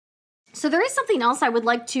So there is something else I would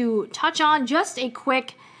like to touch on, just a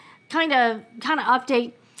quick kind of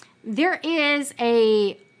update. There is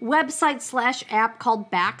a website / app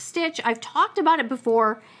called Backstitch. I've talked about it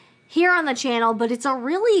before here on the channel, but it's a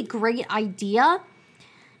really great idea.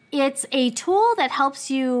 It's a tool that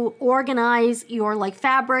helps you organize your like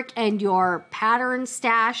fabric and your pattern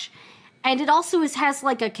stash. And it also has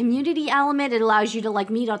like a community element. It allows you to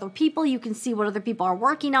like meet other people. You can see what other people are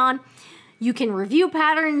working on. You can review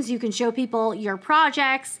patterns. You can show people your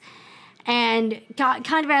projects, and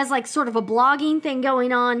kind of as like sort of a blogging thing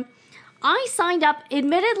going on. I signed up.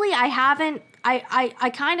 Admittedly, I haven't. I've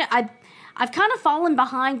kind of fallen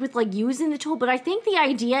behind with like using the tool, but I think the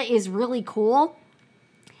idea is really cool,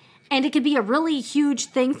 and it could be a really huge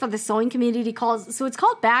thing for the sewing community. So it's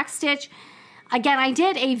called Backstitch. Again, I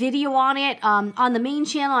did a video on it on the main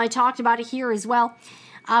channel. I talked about it here as well,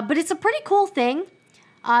 but it's a pretty cool thing.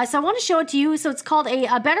 So I want to show it to you. So it's called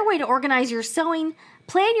a better way to organize your sewing,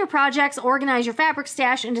 plan your projects, organize your fabric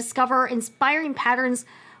stash, and discover inspiring patterns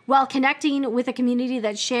while connecting with a community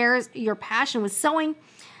that shares your passion with sewing.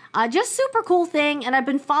 Just super cool thing. And I've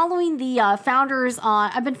been following the founders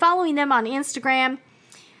I've been following them on Instagram.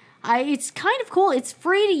 It's kind of cool. It's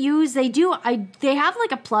free to use. They have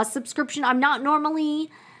like a plus subscription. I'm not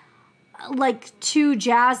normally like too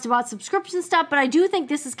jazzed about subscription stuff, but I do think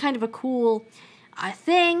this is kind of a cool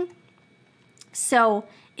thing. So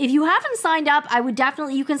if you haven't signed up, I would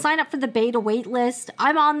definitely, you can sign up for the beta wait list.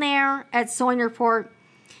 I'm on there at Sewing Report.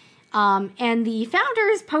 And the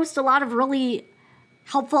founders post a lot of really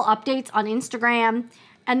helpful updates on Instagram.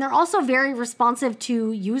 And they're also very responsive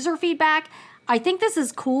to user feedback. I think this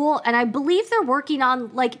is cool. And I believe they're working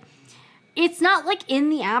on like, it's not like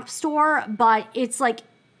in the App Store, but it's like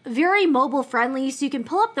very mobile friendly. So you can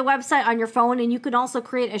pull up the website on your phone, and you can also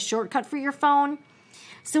create a shortcut for your phone.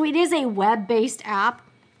 So it is a web-based app.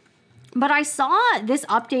 But I saw this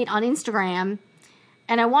update on Instagram,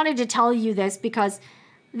 and I wanted to tell you this because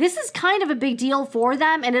this is kind of a big deal for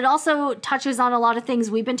them, and it also touches on a lot of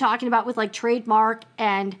things we've been talking about with like trademark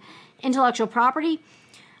and intellectual property.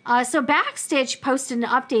 So Backstitch posted an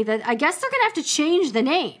update that I guess they're going to have to change the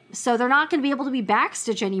name. So they're not going to be able to be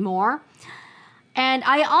Backstitch anymore. And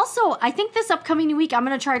I think this upcoming week, I'm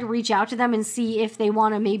going to try to reach out to them and see if they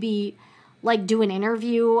want to maybe like do an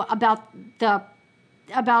interview about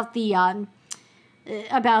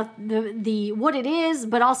what it is,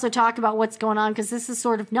 but also talk about what's going on, because this is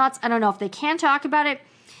sort of nuts. I don't know if they can talk about it,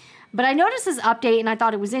 but I noticed this update and I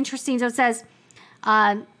thought it was interesting. So it says,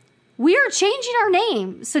 we are changing our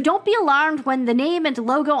name, so don't be alarmed when the name and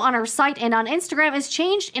logo on our site and on Instagram is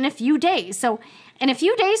changed in a few days. So in a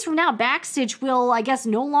few days from now, Backstitch will, I guess,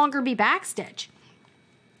 no longer be Backstitch.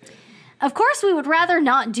 Of course, we would rather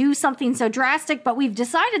not do something so drastic, but we've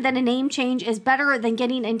decided that a name change is better than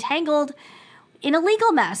getting entangled in a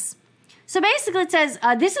legal mess. So basically it says,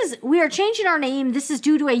 we are changing our name. This is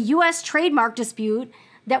due to a U.S. trademark dispute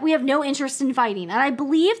that we have no interest in fighting. And I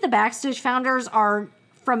believe the Backstitch founders are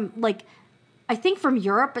from, like, I think from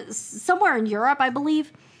Europe, somewhere in Europe, I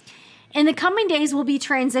believe. In the coming days, we'll be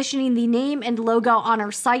transitioning the name and logo on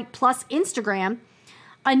our site plus Instagram.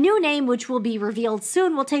 A new name, which will be revealed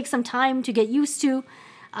soon, will take some time to get used to,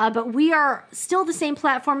 but we are still the same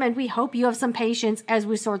platform, and we hope you have some patience as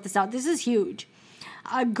we sort this out. This is huge.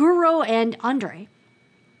 Guru and Andre.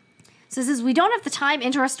 So this is, we don't have the time,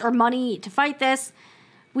 interest, or money to fight this.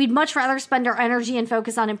 We'd much rather spend our energy and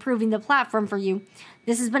focus on improving the platform for you.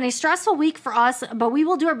 This has been a stressful week for us, but we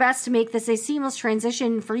will do our best to make this a seamless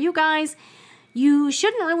transition for you guys. You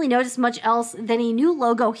shouldn't really notice much else than a new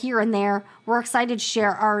logo here and there. We're excited to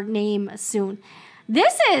share our name soon.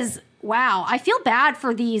 This is, wow, I feel bad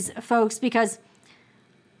for these folks because,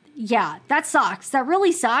 yeah, that sucks. That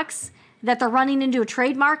really sucks that they're running into a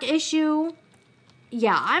trademark issue.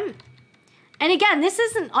 Yeah, and again, this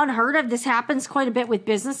isn't unheard of. This happens quite a bit with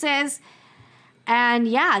businesses. And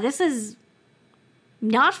yeah, this is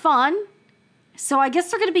not fun. So I guess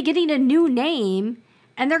they're going to be getting a new name,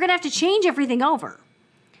 and they're going to have to change everything over.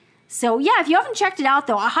 So yeah, if you haven't checked it out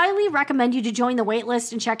though, I highly recommend you to join the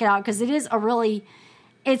waitlist and check it out, because it is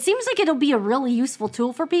it seems like it'll be a really useful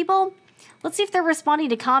tool for people. Let's see if they're responding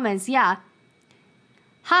to comments. Yeah.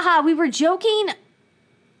 Haha, we were joking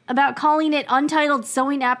about calling it Untitled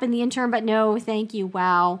Sewing App in the interim, but no, thank you.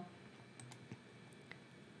 Wow.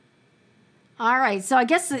 All right, so I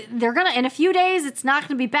guess they're going to, in a few days, it's not going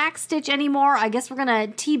to be Backstitch anymore. I guess we're going to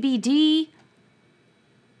TBD.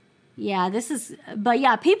 Yeah, but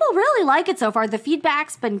yeah, people really like it so far. The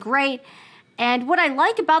feedback's been great. And what I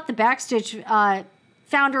like about the Backstitch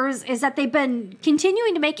founders is that they've been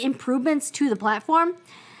continuing to make improvements to the platform.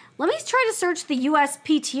 Let me try to search the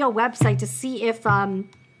USPTO website to see if, I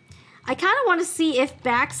kind of want to see if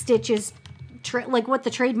Backstitch is, like, what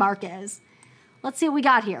the trademark is. Let's see what we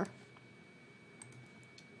got here.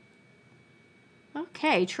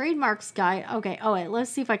 Okay, trademarks guy. Okay, oh wait,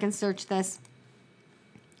 let's see if I can search this.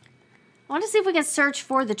 I want to see if we can search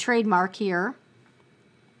for the trademark here.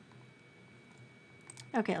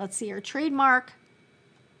 Okay, let's see here. Trademark.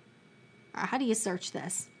 All right, how do you search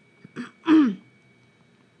this?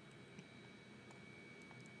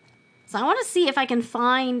 So I want to see if I can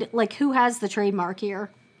find, like, who has the trademark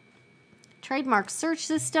here. Trademark search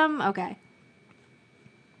system. Okay.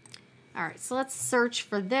 All right, so let's search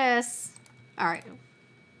for this. All right.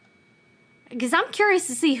 Because I'm curious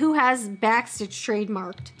to see who has Backstitch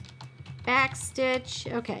trademarked.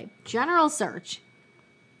 Backstitch. Okay, general search.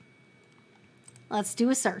 Let's do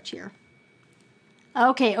a search here.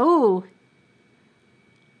 Okay, ooh.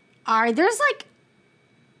 All right, there's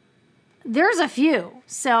a few.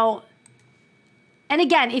 So, and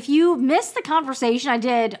again, if you missed the conversation I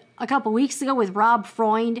did a couple weeks ago with Rob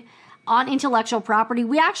Freund on intellectual property,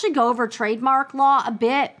 we actually go over trademark law a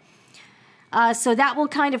bit. So that will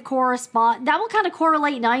kind of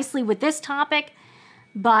correlate nicely with this topic.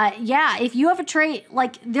 But yeah, if you have a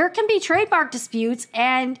like, there can be trademark disputes,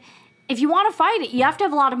 and if you want to fight it, you have to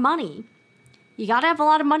have a lot of money. You got to have a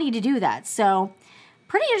lot of money to do that. So,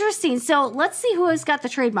 pretty interesting. So, let's see who has got the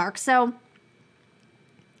trademark. So,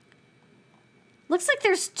 looks like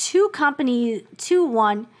there's two companies,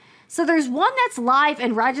 one. So, there's one that's live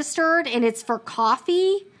and registered, and it's for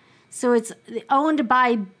coffee. So, it's owned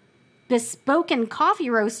by Bespoken Coffee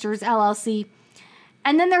Roasters, LLC.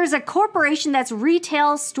 And then there's a corporation that's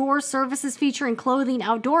retail store services featuring clothing,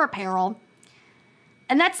 outdoor apparel.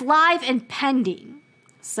 And that's live and pending.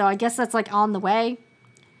 So I guess that's like on the way.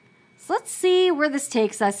 So let's see where this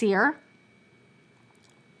takes us here.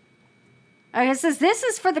 Okay, it says this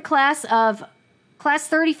is for the class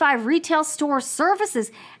 35 retail store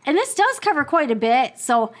services. And this does cover quite a bit.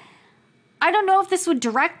 So I don't know if this would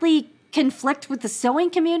directly conflict with the sewing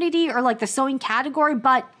community or like the sewing category,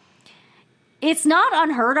 but it's not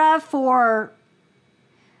unheard of for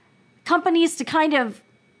companies to kind of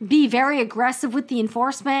be very aggressive with the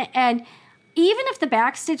enforcement. And even if the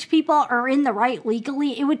Backstitch people are in the right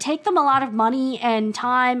legally, it would take them a lot of money and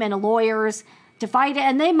time and lawyers to fight it,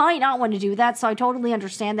 and they might not want to do that, so I totally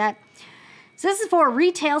understand that. So this is for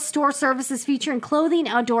retail store services featuring clothing,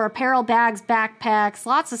 outdoor apparel, bags, backpacks,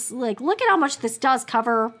 lots of, like, look at how much this does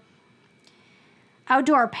cover.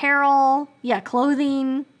 Outdoor apparel, yeah,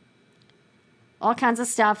 clothing, all kinds of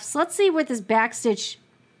stuff. So let's see what this Backstitch.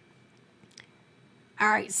 All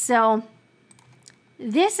right, so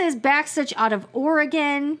this is Backstitch out of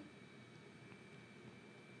Oregon.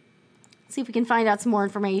 Let's see if we can find out some more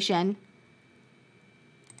information.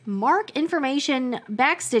 Mark information,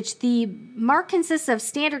 Backstitch. The mark consists of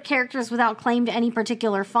standard characters without claim to any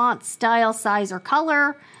particular font, style, size, or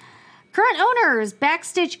color. Current owners,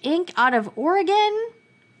 Backstitch Inc. out of Oregon.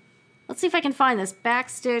 Let's see if I can find this.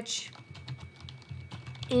 Backstitch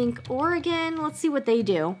Inc. Oregon. Let's see what they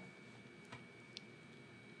do.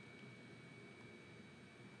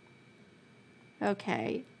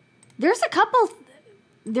 Okay. There's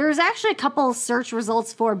actually a couple search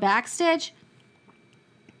results for Backstitch.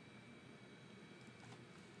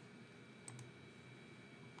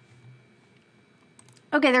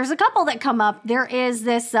 Okay, there's a couple that come up. There is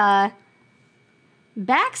this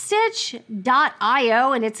Backstitch.io,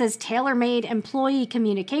 and it says tailor-made employee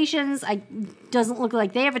communications. Doesn't look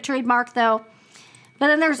like they have a trademark, though. But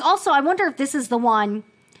then there's also, I wonder if this is the one.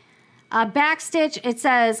 Backstitch, it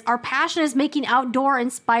says, our passion is making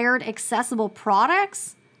outdoor-inspired, accessible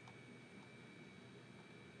products.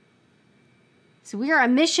 So we are a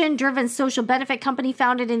mission-driven social benefit company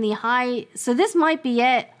founded in the high... So this might be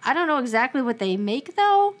it. I don't know exactly what they make,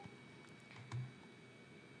 though.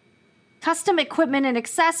 Custom equipment and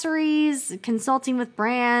accessories, consulting with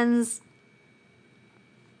brands.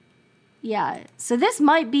 Yeah, so this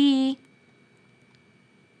might be...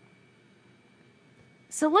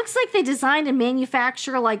 So it looks like they design and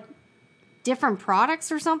manufacture, like, different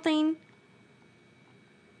products or something.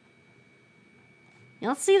 Yeah,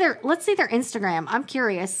 let's see their Instagram. I'm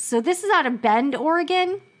curious. So this is out of Bend,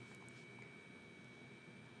 Oregon.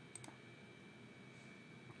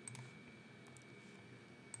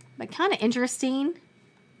 But kind of interesting.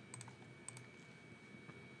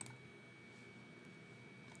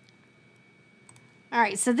 All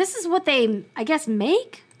right, so this is what they, I guess,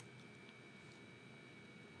 make.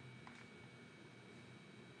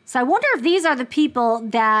 So I wonder if these are the people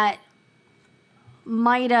that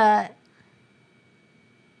might,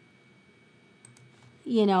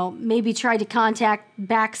 you know, maybe tried to contact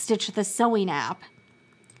Backstitch, the sewing app.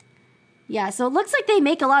 Yeah, so it looks like they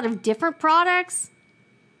make a lot of different products.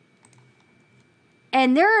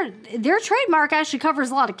 And their trademark actually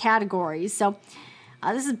covers a lot of categories. So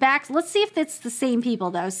this is back. Let's see if it's the same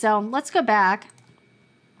people, though. So let's go back.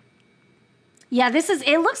 Yeah,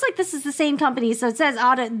 it looks like this is the same company. So it says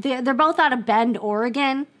they're both out of Bend,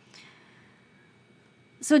 Oregon.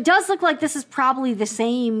 So it does look like this is probably the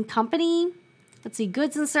same company. Let's see,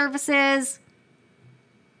 goods and services.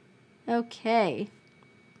 Okay.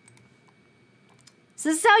 So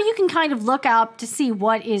this is how you can kind of look up to see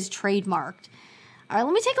what is trademarked. All right,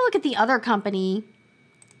 let me take a look at the other company.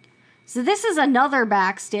 So this is another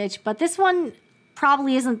Backstitch, but this one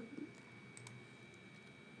probably isn't.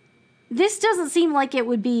 This doesn't seem like it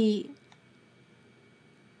would be.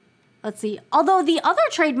 Let's see. Although the other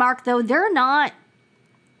trademark, though, they're not.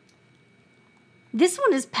 This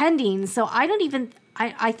one is pending, so I don't even.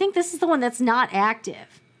 I think this is the one that's not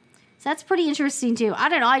active. So that's pretty interesting, too. I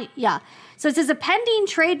don't know. Yeah. So it says a pending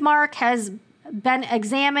trademark has been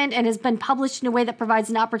examined and has been published in a way that provides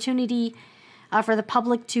an opportunity for the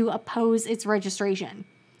public to oppose its registration.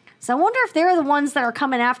 So I wonder if they're the ones that are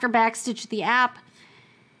coming after Backstitch, the app.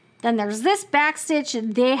 Then there's this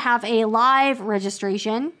Backstitch. They have a live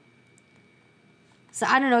registration. So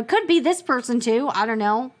I don't know. It could be this person, too. I don't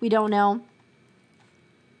know. We don't know.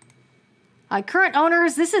 Current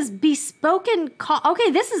owners, this is Bespoken.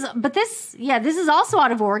 Okay, this is also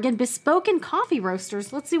out of Oregon. Bespoken Coffee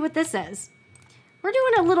Roasters. Let's see what this is. We're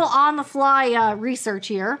doing a little on-the-fly research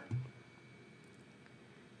here.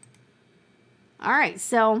 All right,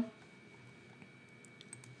 so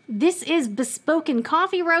this is Bespoken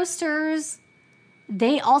Coffee Roasters.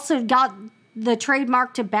 They also got the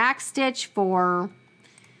trademark to Backstitch for,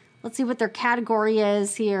 let's see what their category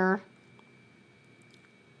is here.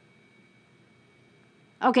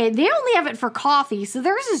 Okay, they only have it for coffee, so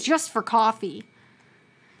theirs is just for coffee.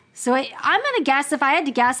 So I'm going to guess, if I had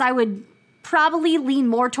to guess, I would probably lean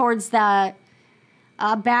more towards the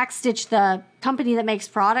Backstitch, the company that makes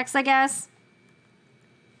products, I guess.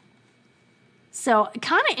 So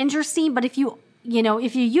kind of interesting, but if you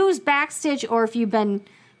use Backstitch or if you've been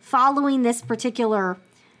following this particular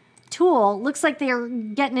tool, looks like they're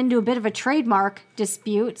getting into a bit of a trademark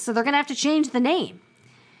dispute, so they're going to have to change the name.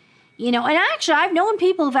 You know, and actually, I've known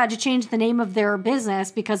people who've had to change the name of their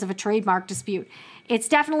business because of a trademark dispute. It's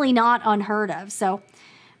definitely not unheard of. So,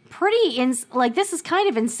 this is kind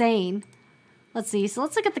of insane. Let's see. So,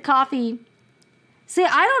 let's look at the coffee. See,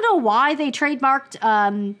 I don't know why they trademarked,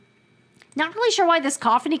 not really sure why this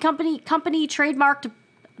coffee company trademarked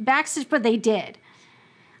Backstitch, but they did.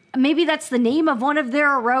 Maybe that's the name of one of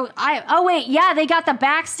their oh, wait. Yeah, they got the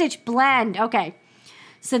Backstitch blend. Okay.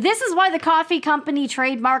 So this is why the coffee company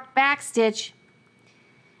trademarked Backstitch.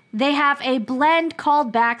 They have a blend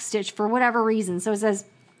called Backstitch for whatever reason. So it says,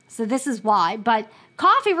 so this is why. But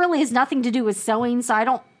coffee really has nothing to do with sewing, so I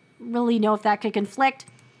don't really know if that could conflict.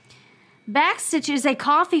 Backstitch is a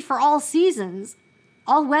coffee for all seasons,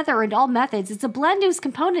 all weather, and all methods. It's a blend whose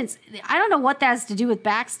components, I don't know what that has to do with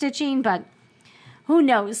backstitching, but who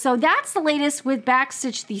knows. So that's the latest with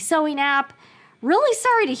Backstitch, the sewing app. Really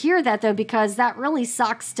sorry to hear that, though, because that really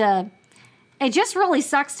sucks to... It just really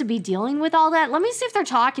sucks to be dealing with all that. Let me see if they're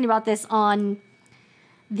talking about this on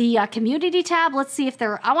the community tab. Let's see if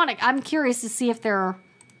they're... I'm curious to see if they're...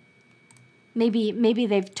 Maybe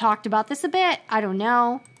they've talked about this a bit. I don't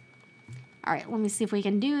know. All right, let me see if we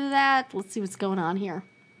can do that. Let's see what's going on here.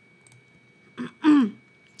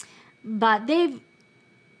 But they've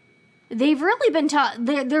really been...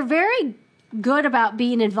 They're very... good about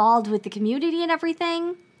being involved with the community and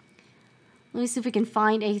everything. Let me see if we can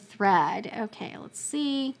find a thread. Okay, let's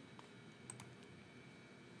see.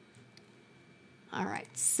 All right,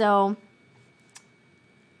 so...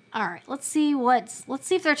 All right, let's see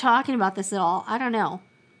if they're talking about this at all. I don't know.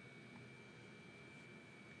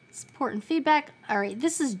 Support and feedback. All right,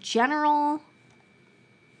 this is general.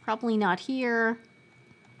 Probably not here.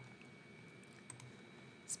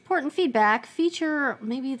 Support and feedback. Feature,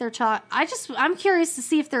 maybe they're I'm curious to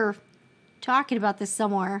see if they're talking about this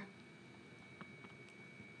somewhere.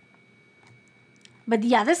 But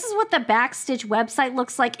yeah, this is what the Backstitch website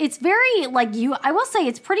looks like. It's very, I will say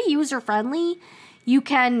it's pretty user-friendly. You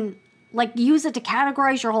can, use it to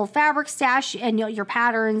categorize your whole fabric stash and your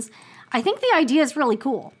patterns. I think the idea is really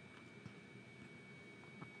cool.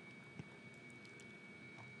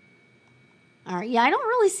 All right, yeah, I don't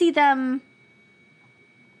really see them...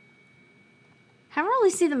 I don't really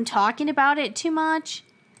see them talking about it too much.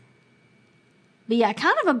 But yeah,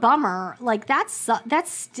 kind of a bummer. I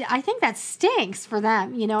think that stinks for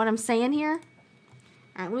them. You know what I'm saying here?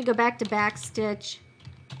 All right, let me go back to Backstitch.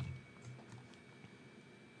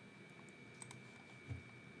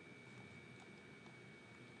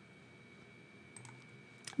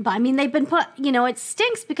 But I mean, they've been put, you know, it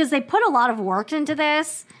stinks because they put a lot of work into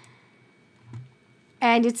this.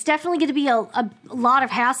 And it's definitely going to be a lot of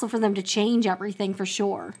hassle for them to change everything for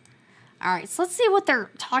sure. All right, so let's see what they're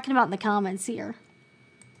talking about in the comments here.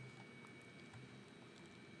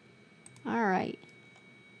 All right.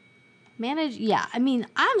 Manage, yeah, I mean,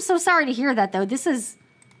 I'm so sorry to hear that, though. This is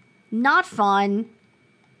not fun.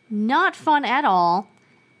 Not fun at all.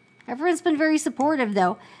 Everyone's been very supportive,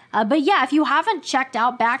 though. But yeah, if you haven't checked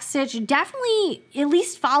out Backstitch, definitely at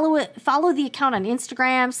least follow the account on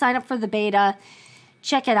Instagram, sign up for the beta,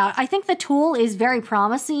 check it out. I think the tool is very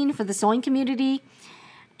promising for the sewing community,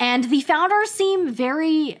 and the founders seem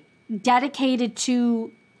very dedicated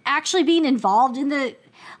to actually being involved in the,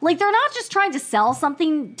 like, they're not just trying to sell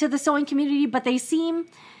something to the sewing community, but they seem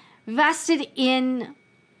vested in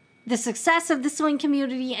the success of the sewing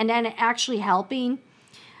community and then actually helping.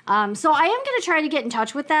 So I am going to try to get in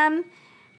touch with them